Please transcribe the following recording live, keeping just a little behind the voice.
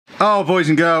Oh, boys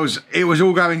and girls, it was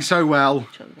all going so well.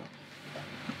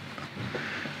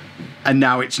 And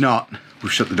now it's not.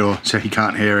 We've shut the door so he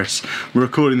can't hear us. We're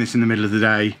recording this in the middle of the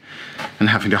day and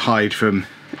having to hide from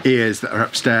ears that are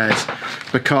upstairs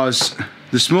because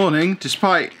this morning,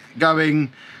 despite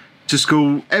going to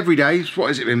school every day, what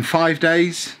has it been, 5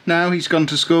 days now? He's gone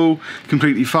to school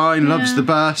completely fine, loves the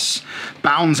bus,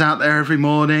 bounds out there every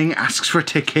morning, asks for a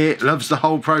ticket, loves the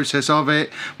whole process of it.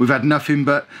 We've had nothing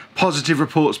but positive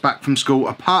reports back from school,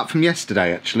 apart from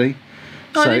yesterday actually.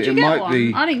 Oh, so did you get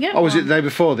one? I didn't get one. Oh, was it the day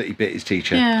before that he bit his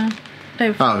teacher? Yeah.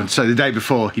 Oh, so the day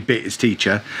before he bit his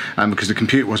teacher because the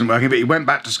computer wasn't working, but he went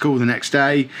back to school the next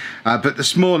day. But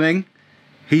this morning,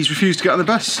 he's refused to get on the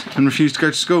bus and refused to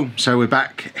go to school. So we're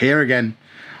back here again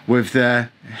with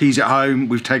he's at home.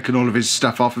 We've taken all of his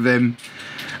stuff off of him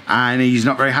and he's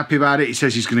not very happy about it. He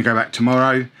says he's going to go back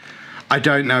tomorrow. I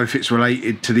don't know if it's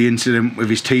related to the incident with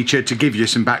his teacher. To give you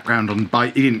some background on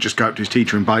bite, he didn't just go up to his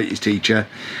teacher and bite his teacher.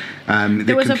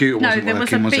 There was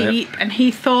a beep and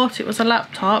he thought it was a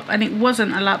laptop and it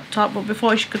wasn't a laptop, but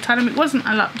before she could tell him it wasn't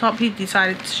a laptop, he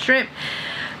decided to strip.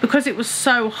 Because it was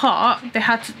so hot,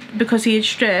 because he had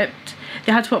stripped,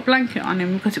 they had to put a blanket on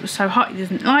him because it was so hot. He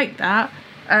didn't like that,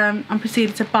 and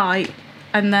proceeded to bite.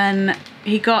 And then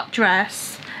he got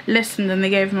dressed, listened, and they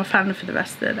gave him a fan for the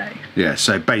rest of the day. Yeah,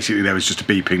 so basically there was just a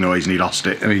beeping noise and he lost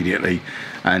it immediately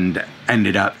and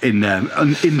ended up in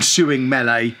the ensuing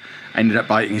melee, ended up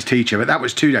biting his teacher. But that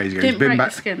was 2 days ago. Didn't break the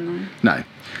skin though. No.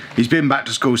 He's been back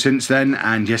to school since then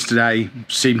and yesterday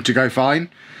seemed to go fine.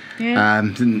 Yeah.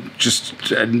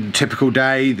 Just a typical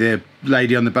day. The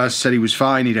lady on the bus said he was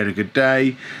fine, he'd had a good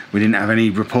day. We didn't have any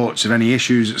reports of any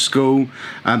issues at school.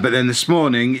 But then this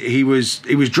morning he was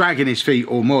dragging his feet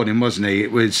all morning, wasn't he?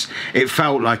 It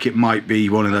felt like it might be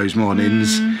one of those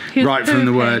mornings right from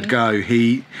the word go.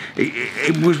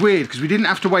 It was weird because we didn't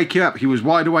have to wake him up. He was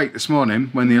wide awake this morning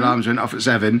when the alarms went off at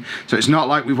 7. So it's not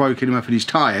like we've woken him up and he's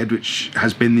tired, which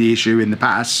has been the issue in the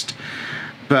past.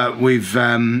 But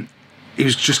he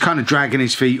was just kind of dragging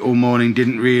his feet all morning,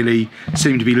 didn't really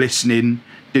seem to be listening,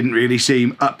 didn't really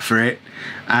seem up for it.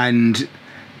 And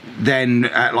then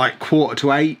at like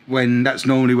 7:45, when that's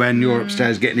normally when you're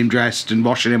upstairs getting him dressed and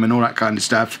washing him and all that kind of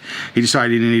stuff, he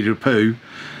decided he needed a poo,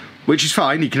 which is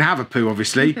fine, he can have a poo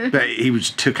obviously, but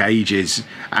took ages.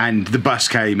 And the bus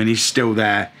came and he's still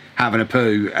there having a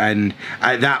poo. And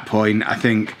at that point, I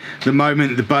think the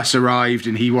moment the bus arrived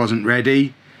and he wasn't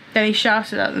ready, then he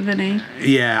shouted at them, didn't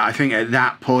he? Yeah, I think at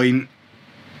that point,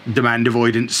 demand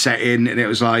avoidance set in, and it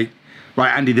was like,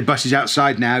 right, Andy, the bus is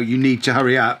outside now, you need to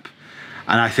hurry up.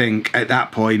 And I think at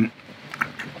that point,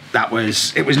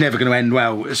 it was never going to end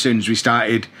well as soon as we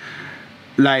started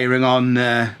layering on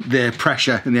the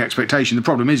pressure and the expectation. The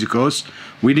problem is, of course,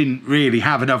 we didn't really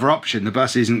have another option. The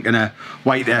bus isn't going to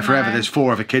wait there forever. There's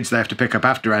 4 other kids they have to pick up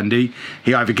after Andy.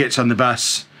 He either gets on the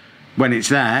bus when it's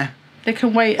there, they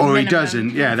can wait or he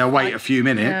doesn't. Yeah, they'll wait a few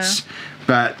minutes,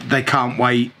 but they can't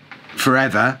wait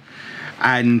forever.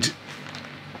 And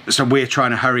so we're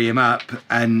trying to hurry him up,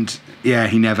 and yeah,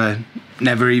 he never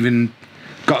even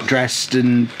got dressed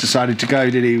and decided to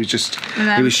go, did he?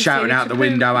 He was shouting out the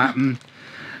window at them,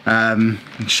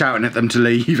 shouting at them to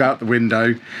leave out the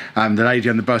window. The lady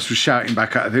on the bus was shouting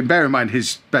back at him. Bear in mind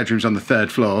his bedroom's on the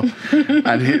 3rd floor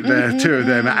and the 2 of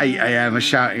them at 8 AM are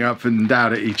shouting up and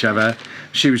down at each other.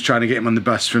 She was trying to get him on the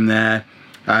bus from there.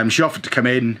 She offered to come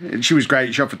in. She was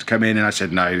great. She offered to come in, and I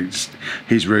said no.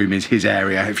 His room is his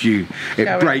area.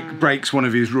 It breaks one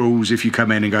of his rules if you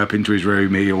come in and go up into his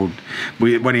room.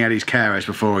 When he had his carers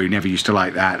before, he never used to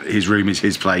like that. His room is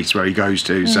his place where he goes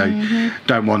to. So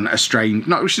don't want not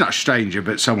a stranger,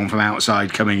 but someone from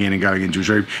outside coming in and going into his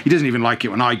room. He doesn't even like it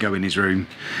when I go in his room.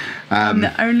 I'm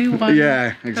the only one.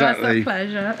 Yeah, exactly.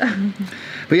 That's a pleasure.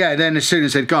 But yeah, then as soon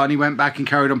as they'd gone, he went back and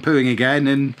carried on pooing again,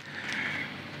 and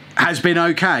has been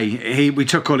okay. We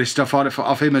took all his stuff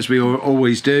off him, as we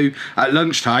always do. At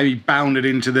lunchtime, he bounded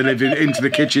into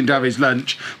the kitchen to have his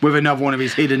lunch with another one of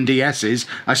his hidden DS's.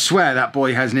 I swear that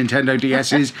boy has Nintendo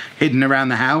DS's hidden around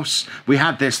the house. We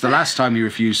had this the last time he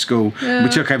refused school. Yeah. We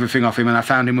took everything off him, and I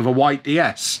found him with a white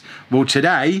DS. Well,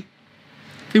 today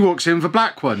he walks in with a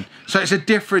black one, so it's a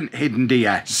different hidden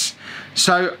DS.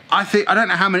 So I don't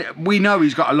know how many. We know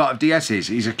he's got a lot of DS's.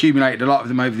 He's accumulated a lot of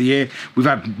them over the year. We've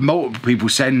had multiple people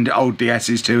send old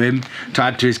DS's to him to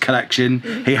add to his collection.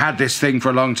 He had this thing for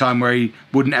a long time where he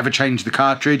wouldn't ever change the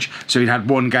cartridge, so he'd had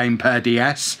 1 game per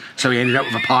DS, so he ended up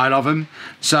with a pile of them.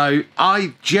 So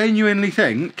I genuinely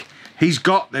think he's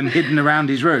got them hidden around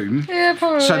his room,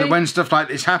 so that when stuff like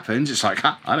this happens, it's like,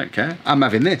 I don't care, I'm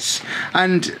having this.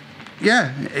 And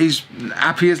yeah, he's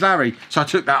happy as Larry. So I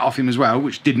took that off him as well,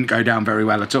 which didn't go down very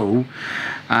well at all.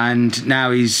 And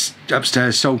now he's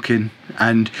upstairs sulking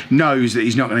and knows that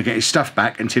he's not going to get his stuff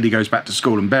back until he goes back to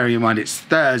school. And bearing in mind it's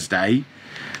Thursday,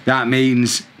 that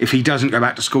means if he doesn't go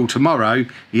back to school tomorrow,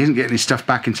 he isn't getting his stuff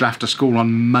back until after school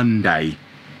on Monday.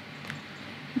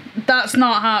 That's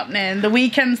not happening. The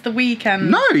weekend's the weekend.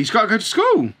 No, he's got to go to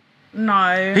school.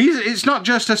 No. It's not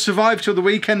just a survive till the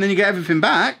weekend, then you get everything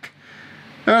back.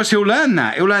 Or else he'll learn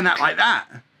that. He'll learn that like that.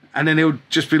 And then he'll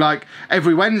just be like,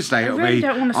 every Wednesday it'll really be,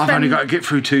 I've only got to get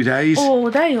through 2 days. All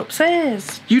day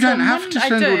upstairs. You don't have to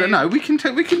spend all day. No, we can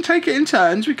take it in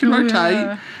turns. We can rotate.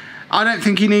 Yeah. I don't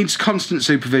think he needs constant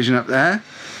supervision up there.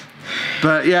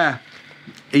 But yeah,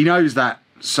 he knows that.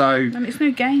 So. And it's no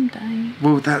game day.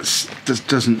 Well, that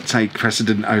doesn't take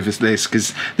precedent over this,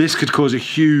 because this could cause a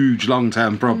huge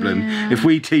long-term problem. Yeah. If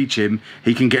we teach him,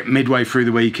 he can get midway through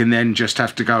the week and then just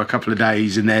have to go a couple of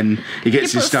days, and then he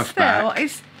gets his stuff back.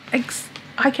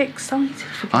 I get excited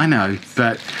for him. I know,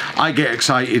 but I get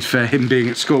excited for him being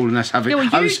at school and us having. Yeah, well,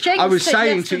 I was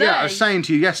saying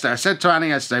to you yesterday. I said to Annie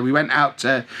yesterday. We went out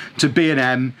to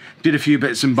B&M, did a few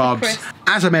bits and bobs.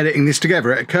 As I'm editing this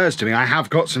together, it occurs to me I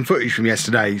have got some footage from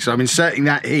yesterday, so I'm inserting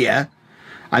that here,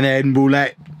 and then we'll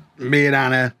let me and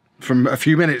Anna from a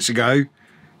few minutes ago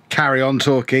carry on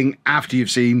talking after you've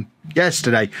seen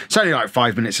yesterday. It's only like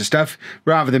 5 minutes of stuff,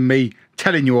 rather than me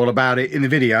telling you all about it in the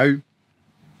video.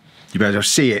 You better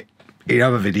see it in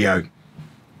other video.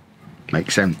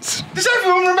 Makes sense. Does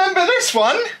everyone remember this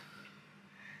one?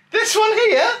 This one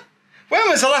here? When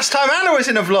was the last time Anna was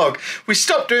in a vlog? We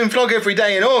stopped doing vlog every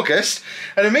day in August,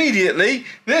 and immediately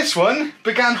this one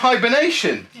began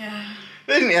hibernation. Yeah.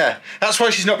 Didn't you? That's why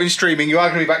she's not been streaming. You are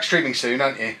going to be back streaming soon,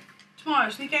 aren't you?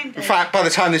 Tomorrow's the game day. In fact, by the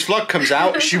time this vlog comes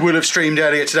out, she will have streamed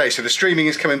earlier today. So the streaming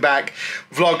is coming back.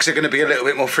 Vlogs are going to be a little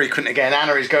bit more frequent again.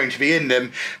 Anna is going to be in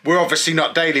them. We're obviously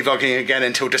not daily vlogging again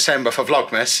until December for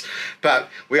Vlogmas, but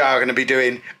we are going to be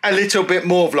doing a little bit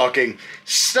more vlogging,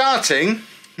 starting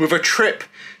with a trip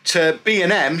to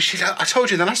B&M. I told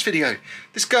you in the last video,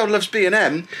 this girl loves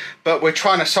B&M, but we're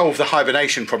trying to solve the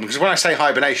hibernation problem. Because when I say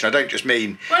hibernation, I don't just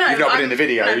mean you've not been in the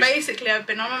videos. No, basically, I've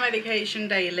been on my medication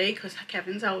daily because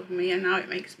Kevin's helping me, and now it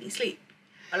makes me sleep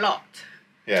a lot.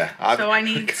 Yeah. So I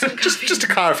need some just to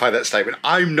clarify that statement,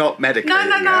 I'm not medicating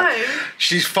her.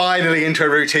 She's finally into a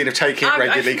routine of taking it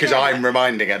regularly because I'm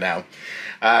reminding her now.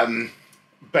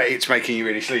 But it's making you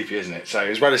really sleepy, isn't it? So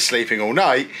as well as sleeping all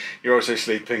night, you're also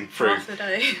sleeping through half the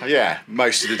day. Yeah,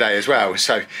 most of the day as well.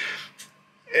 So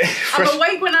I'm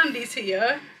awake when Andy's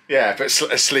here. Yeah, but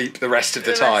asleep the rest of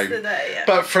the time. Rest of the day, yeah.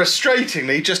 But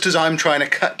frustratingly, just as I'm trying to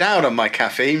cut down on my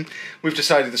caffeine, we've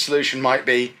decided the solution might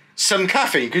be some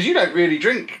caffeine, because you don't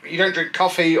drink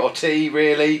coffee or tea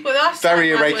really. Well, very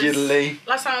irregularly.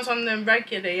 Last time I was on them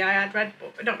regularly, I had Red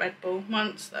Bull,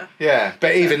 Monster. Yeah,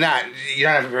 but even that, you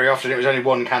don't have it very often. It was only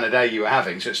 1 can a day you were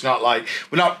having, so it's not like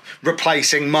we're not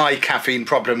replacing my caffeine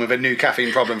problem with a new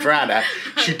caffeine problem for Anna.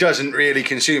 She doesn't really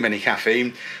consume any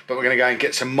caffeine, but we're going to go and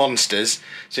get some Monsters,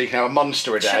 so you can have a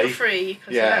Monster a day. Sugar-free,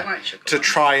 because I don't like sugar. To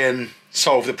try and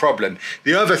solve the problem.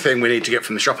 The other thing we need to get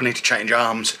from the shop, I need to change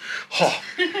arms. Oh.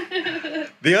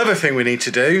 The other thing we need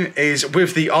to do is,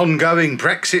 with the ongoing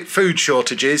Brexit food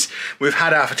shortages, we've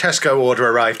had our Tesco order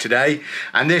arrive today,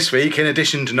 and this week, in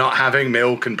addition to not having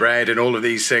milk and bread and all of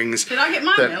these things... Did I get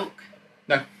my milk?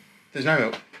 No, there's no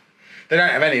milk. They don't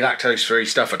have any lactose-free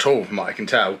stuff at all, from what I can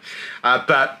tell.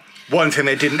 But one thing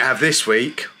they didn't have this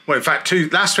week... Well, in fact,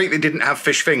 last week they didn't have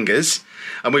fish fingers,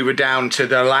 and we were down to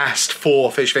the last 4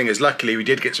 fish fingers. Luckily, we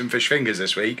did get some fish fingers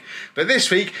this week. But this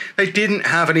week, they didn't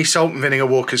have any salt and vinegar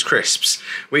Walker's crisps.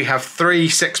 We have 3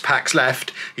 6-packs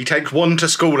left. He takes 1 to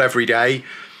school every day.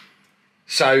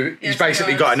 So he's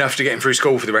basically got enough to get him through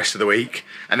school for the rest of the week.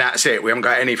 And that's it. We haven't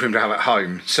got any for him to have at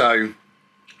home. So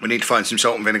we need to find some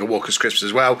salt and vinegar Walker's crisps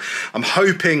as well. I'm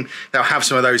hoping they'll have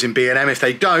some of those in B&M. If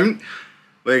they don't,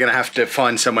 we're going to have to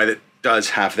find somewhere that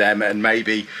does have them, and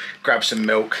maybe grab some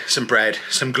milk, some bread,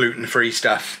 some gluten-free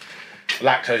stuff,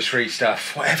 lactose-free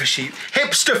stuff, whatever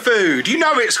hipster food. You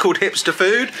know it's called hipster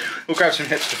food. We'll grab some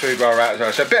hipster food while we're out as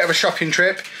well. So a bit of a shopping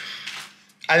trip,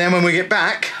 and then when we get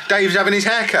back, Dave's having his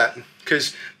hair cut,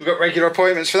 because we've got regular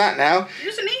appointments for that now. He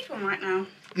doesn't need one right now.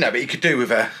 No, but he could do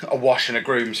with a wash and a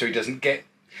groom, so he doesn't get...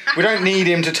 We don't need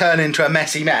him to turn into a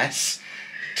messy mess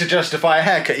to justify a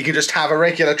haircut. You can just have a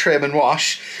regular trim and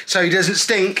wash so he doesn't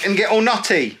stink and get all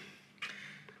knotty.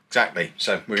 Exactly.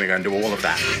 So we're going to go and do all of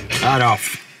that. That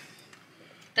off.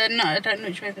 No, I don't know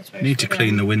which way this way. Need to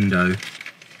clean the window.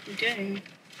 You do.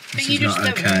 This is not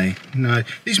okay. No,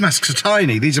 these masks are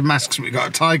tiny. These are masks we got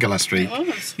at Tiger last week.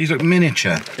 These look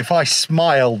miniature. If I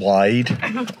smile wide,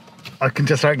 I can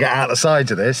just about get out the sides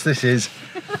of this. This is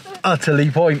utterly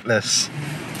pointless.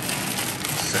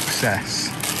 Success.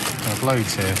 There's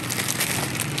loads here.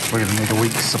 We're going to need a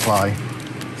week's supply.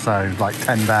 So, like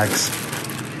 10 bags.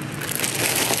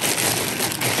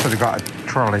 So they've got a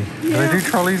trolley. Yeah. Do they do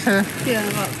trolleys here? Yeah,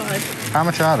 outside. How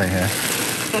much are they here?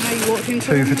 I know you walked into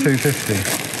 2 for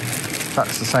 £2.50.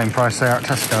 That's the same price they are at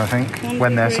Tesco, I think, 1,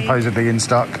 when 2, they're 3, supposedly in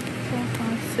stock. 4,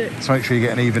 5, 6. So make sure you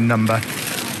get an even number.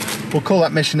 We'll call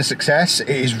that mission a success. It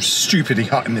is stupidly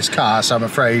hot in this car, so I'm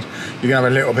afraid you're going to have a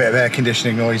little bit of air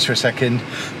conditioning noise for a second.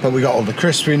 But we got all the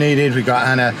crisps we needed. We got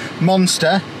Anna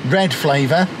Monster, red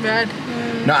flavour. Red.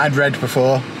 Not had red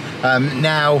before.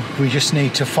 Now we just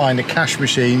need to find a cash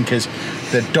machine because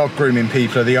the dog grooming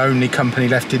people are the only company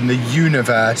left in the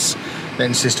universe that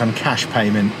insist on cash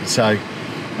payment. So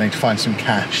I need to find some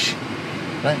cash.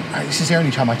 This is the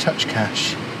only time I touch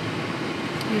cash.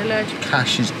 You're allergic.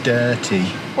 Cash is dirty.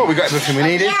 Well, we got everything we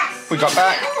needed. We got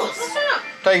back.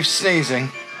 Dave's sneezing.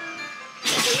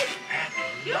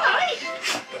 You're right.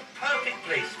 The perfect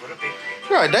place for a picnic.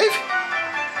 You all right, Dave?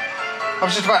 I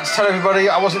was just about to tell everybody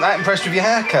I wasn't that impressed with your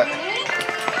haircut.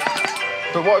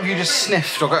 But what have you just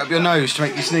sniffed or got up your nose to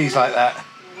make you sneeze like that?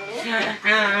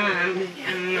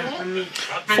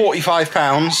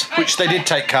 £45, which they did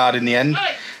take card in the end.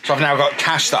 So I've now got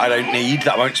cash that I don't need,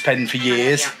 that I won't spend for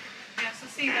years.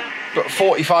 But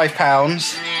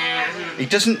 £45. He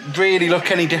doesn't really look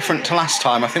any different to last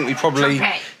time. I think we probably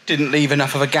didn't leave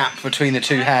enough of a gap between the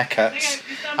two haircuts.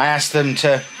 I asked them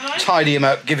to tidy him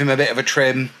up, give him a bit of a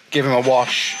trim, give him a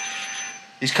wash.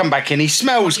 He's come back in, he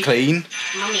smells clean.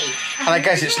 And I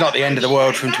guess it's not the end of the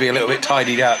world for him to be a little bit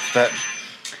tidied up, but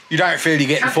you don't feel you're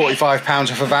getting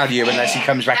 £45 off a value unless he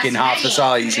comes back in half the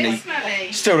size and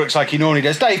he still looks like he normally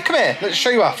does. Dave, come here, let's show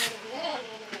you off.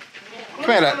 Come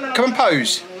here, look. Come and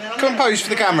pose. Come and pose for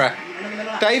the camera.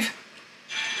 Dave,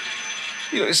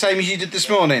 you look the same as you did this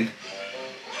morning,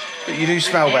 but you do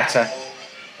smell better.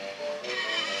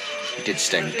 You did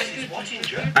stink.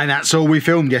 And that's all we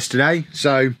filmed yesterday,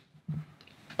 so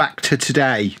back to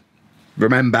today.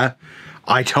 Remember,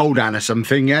 I told Anna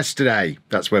something yesterday.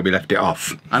 That's where we left it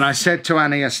off. And I said to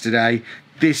Anna yesterday,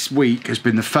 this week has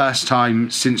been the first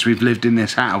time since we've lived in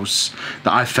this house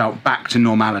that I felt back to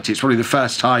normality. It's probably the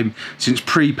first time since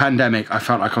pre-pandemic I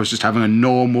felt like I was just having a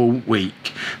normal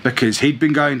week, because he'd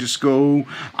been going to school,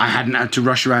 I hadn't had to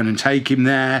rush around and take him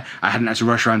there, I hadn't had to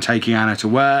rush around taking Anna to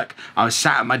work, I was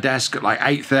sat at my desk at like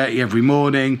 8:30 every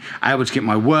morning, able to get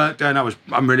my work done,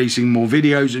 I'm releasing more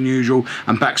videos than usual,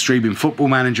 I'm back streaming Football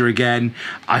Manager again,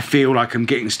 I feel like I'm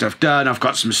getting stuff done, I've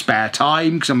got some spare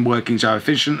time because I'm working so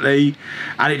efficiently.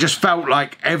 And it just felt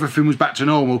like everything was back to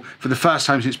normal for the first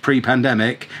time since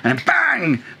pre-pandemic. And then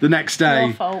bang, the next day.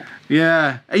 Your fault.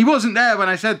 Yeah. He wasn't there when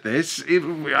I said this. We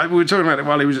were talking about it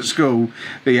while he was at school.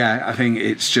 But yeah, I think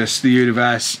it's just the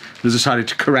universe has decided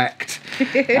to correct.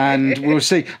 And we'll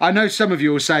see. I know some of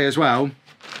you will say as well,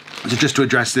 so just to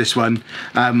address this one,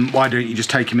 why don't you just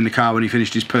take him in the car when he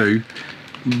finished his poo?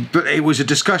 But it was a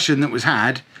discussion that was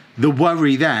had. The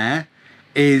worry there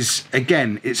is,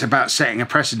 again, it's about setting a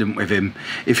precedent with him.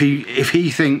 If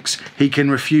he thinks he can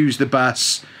refuse the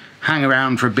bus, hang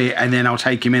around for a bit, and then I'll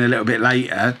take him in a little bit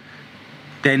later,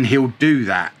 then he'll do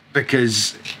that,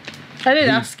 because I did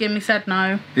ask him, he said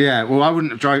no. Yeah, well, I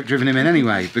wouldn't have driven him in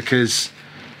anyway, because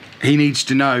he needs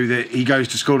to know that he goes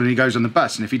to school and he goes on the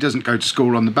bus, and if he doesn't go to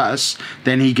school on the bus,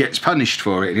 then he gets punished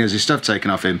for it and he has his stuff taken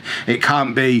off him. It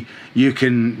can't be, you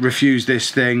can refuse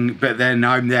this thing, but then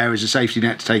I'm there as a safety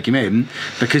net to take him in,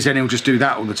 because then he'll just do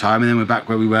that all the time, and then we're back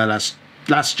where we were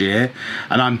last year,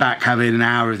 and I'm back having an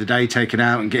hour of the day taken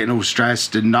out and getting all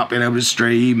stressed and not being able to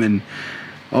stream, and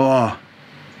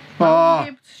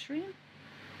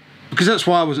because that's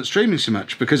why I wasn't streaming so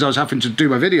much, because I was having to do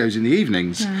my videos in the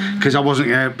evenings, because I wasn't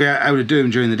going to be able to do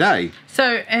them during the day.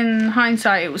 So in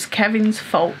hindsight, it was Kevin's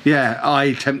fault. Yeah,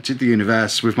 I tempted the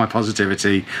universe with my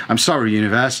positivity. I'm sorry,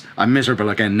 universe. I'm miserable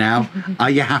again now. Are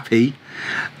you happy?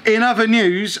 In other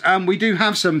news, we do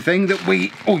have something that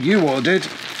you ordered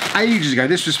ages ago.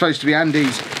 This was supposed to be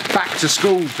Andy's back to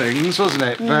school things, wasn't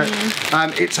it?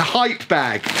 But it's a hype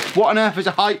bag. What on earth is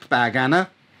a hype bag, Anna?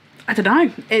 I don't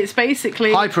know. It's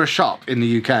basically... Hype for a shop in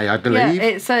the UK, I believe. Yeah,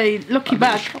 it's a lucky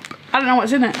bag. I don't know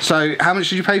what's in it. So, how much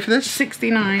did you pay for this?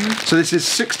 £69. So this is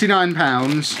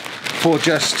 £69 for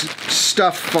just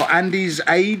stuff for Andy's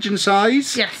age and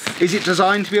size? Yes. Is it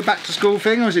designed to be a back to school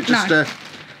thing, or is it just No.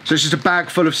 So it's just a bag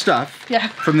full of stuff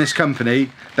from this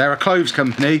company. They're a clothes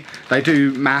company. They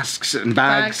do masks and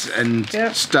bags and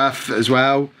stuff as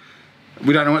well.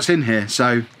 We don't know what's in here,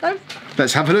 so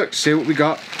let's have a look to see what we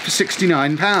got for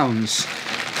 £69.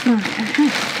 Okay.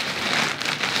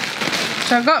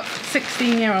 So I've got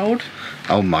 16-year-old.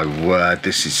 Oh my word,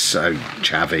 this is so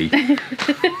chavvy.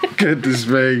 Goodness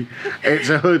me. It's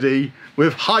a hoodie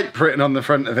with hype written on the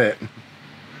front of it.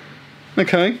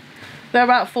 Okay. They're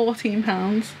about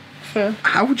 £14 for...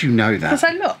 How would you know that? Because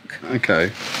I look.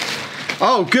 Okay.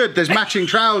 Oh, good, there's matching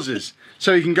trousers.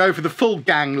 So you can go for the full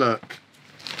gang look.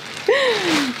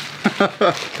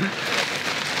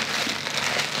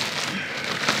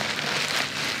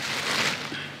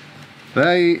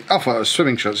 I thought it was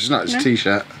swimming shorts, it's not, it's a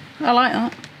t-shirt. I like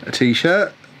that. A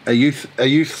t-shirt, a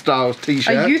youth style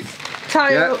t-shirt. A youth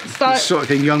style. The sort of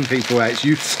thing young people wear, it's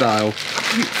youth style.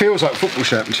 Feels like football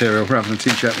shirt material rather than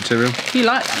t-shirt material. You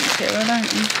like that material,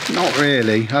 don't you? Not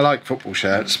really. I like football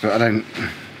shirts, but I don't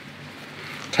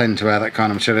tend to wear that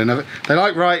kind of material. They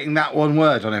like writing that one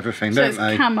word on everything, So don't it's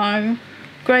they? camo.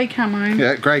 Grey camo.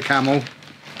 Yeah, grey camel.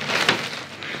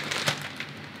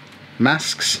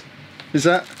 Masks, is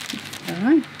that? I don't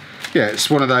know. Yeah, it's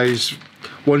one of those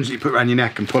ones that you put around your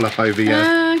neck and pull up over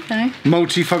your Okay.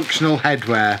 multifunctional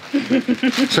headwear.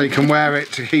 So you can wear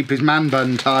it to keep his man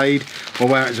bun tied or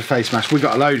wear it as a face mask. We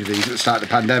got a load of these at the start of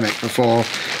the pandemic before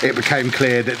it became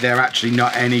clear that they're actually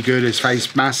not any good as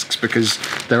face masks because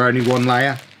they're only one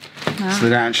layer. So they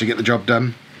don't actually get the job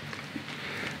done.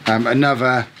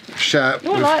 Another shirt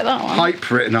with like that one.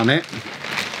 hype written on it.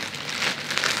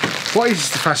 What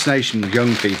is the fascination with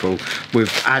young people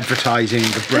with advertising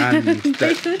the brand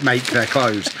that make their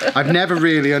clothes? I've never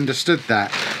really understood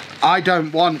that. I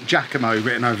don't want Giacomo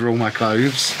written over all my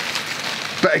clothes.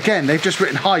 But again, they've just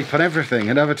written hype on everything.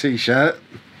 Another t-shirt.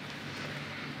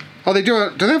 Oh, they do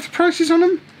they have the prices on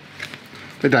them?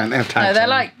 They don't, they have tags No, they're on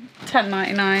like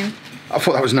 £10.99. them. I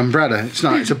thought that was an umbrella. It's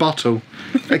not, it's a bottle.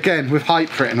 Again, with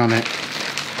hype written on it.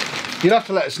 You'll have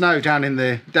to let us know down in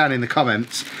the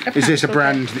comments. Is this a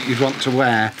brand that you'd want to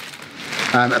wear?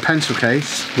 A pencil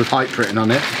case with hype written on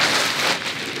it.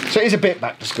 So it is a bit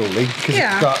back to schooly because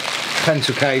it's got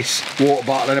pencil case, water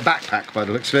bottle, and a backpack by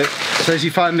the looks of it. So is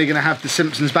he finally going to have the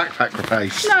Simpsons backpack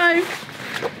replaced?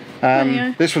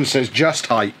 No. This one says just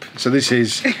hype. So this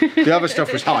is the other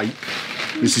stuff was hype.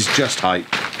 This is just hype,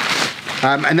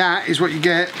 and that is what you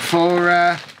get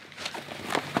for.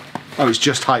 Oh, it's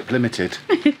just Hype Limited.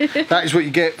 That is what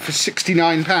you get for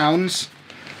 £69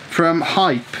 from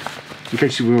Hype. In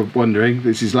case you were wondering,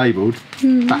 this is labelled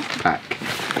backpack,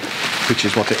 which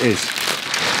is what it is.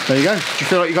 There you go. Do you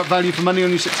feel like you got value for money on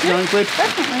your 69 quid?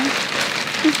 Definitely.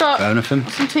 We've got Anything.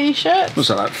 some t-shirts. What's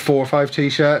that, like 4 or 5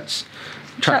 t-shirts,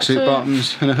 tracksuit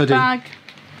bottoms and a hoodie? Bag.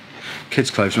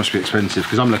 Kids' clothes must be expensive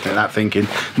because I'm looking at that thinking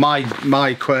my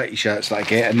QWERTY shirts that I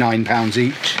get are £9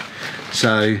 each.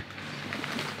 So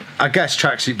I guess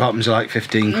tracksuit bottoms are like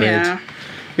 15 quid.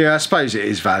 Yeah, I suppose it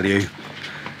is value.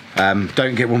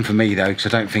 Don't get one for me though, because I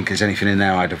don't think there's anything in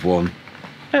there I'd have worn.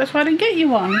 That's why I didn't get you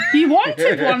one. You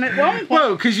wanted one at one point.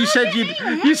 Well, because you said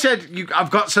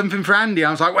I've got something for Andy. I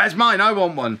was like, where's mine? I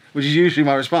want one, which is usually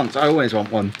my response. I always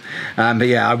want one. But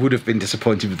yeah, I would have been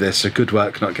disappointed with this. So good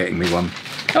work not getting me one.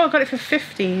 Oh, I got it for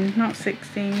 15, not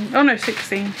 16. Oh no,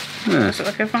 16. Yeah. It's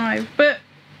like a 5. But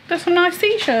there's some nice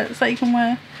t-shirts that you can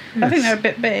wear. Yes. I think they're a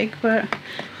bit big, but...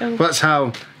 Well, that's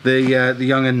how the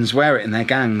young uns wear it in their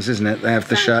gangs, isn't it? They have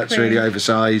the shirts really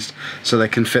oversized so they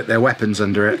can fit their weapons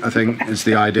under it, I think, is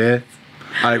the idea.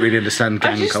 I don't really understand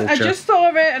gang culture. I just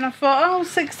saw it and I thought, oh,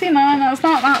 69, that's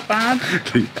not that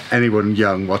bad. Anyone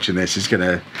young watching this is going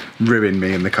to ruin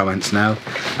me in the comments now.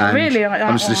 And really like that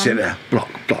I'm just going to sit there, block,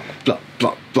 block, block,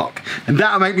 block, block. And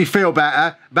that'll make me feel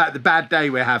better about the bad day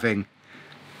we're having.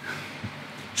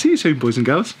 See you soon, boys and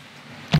girls.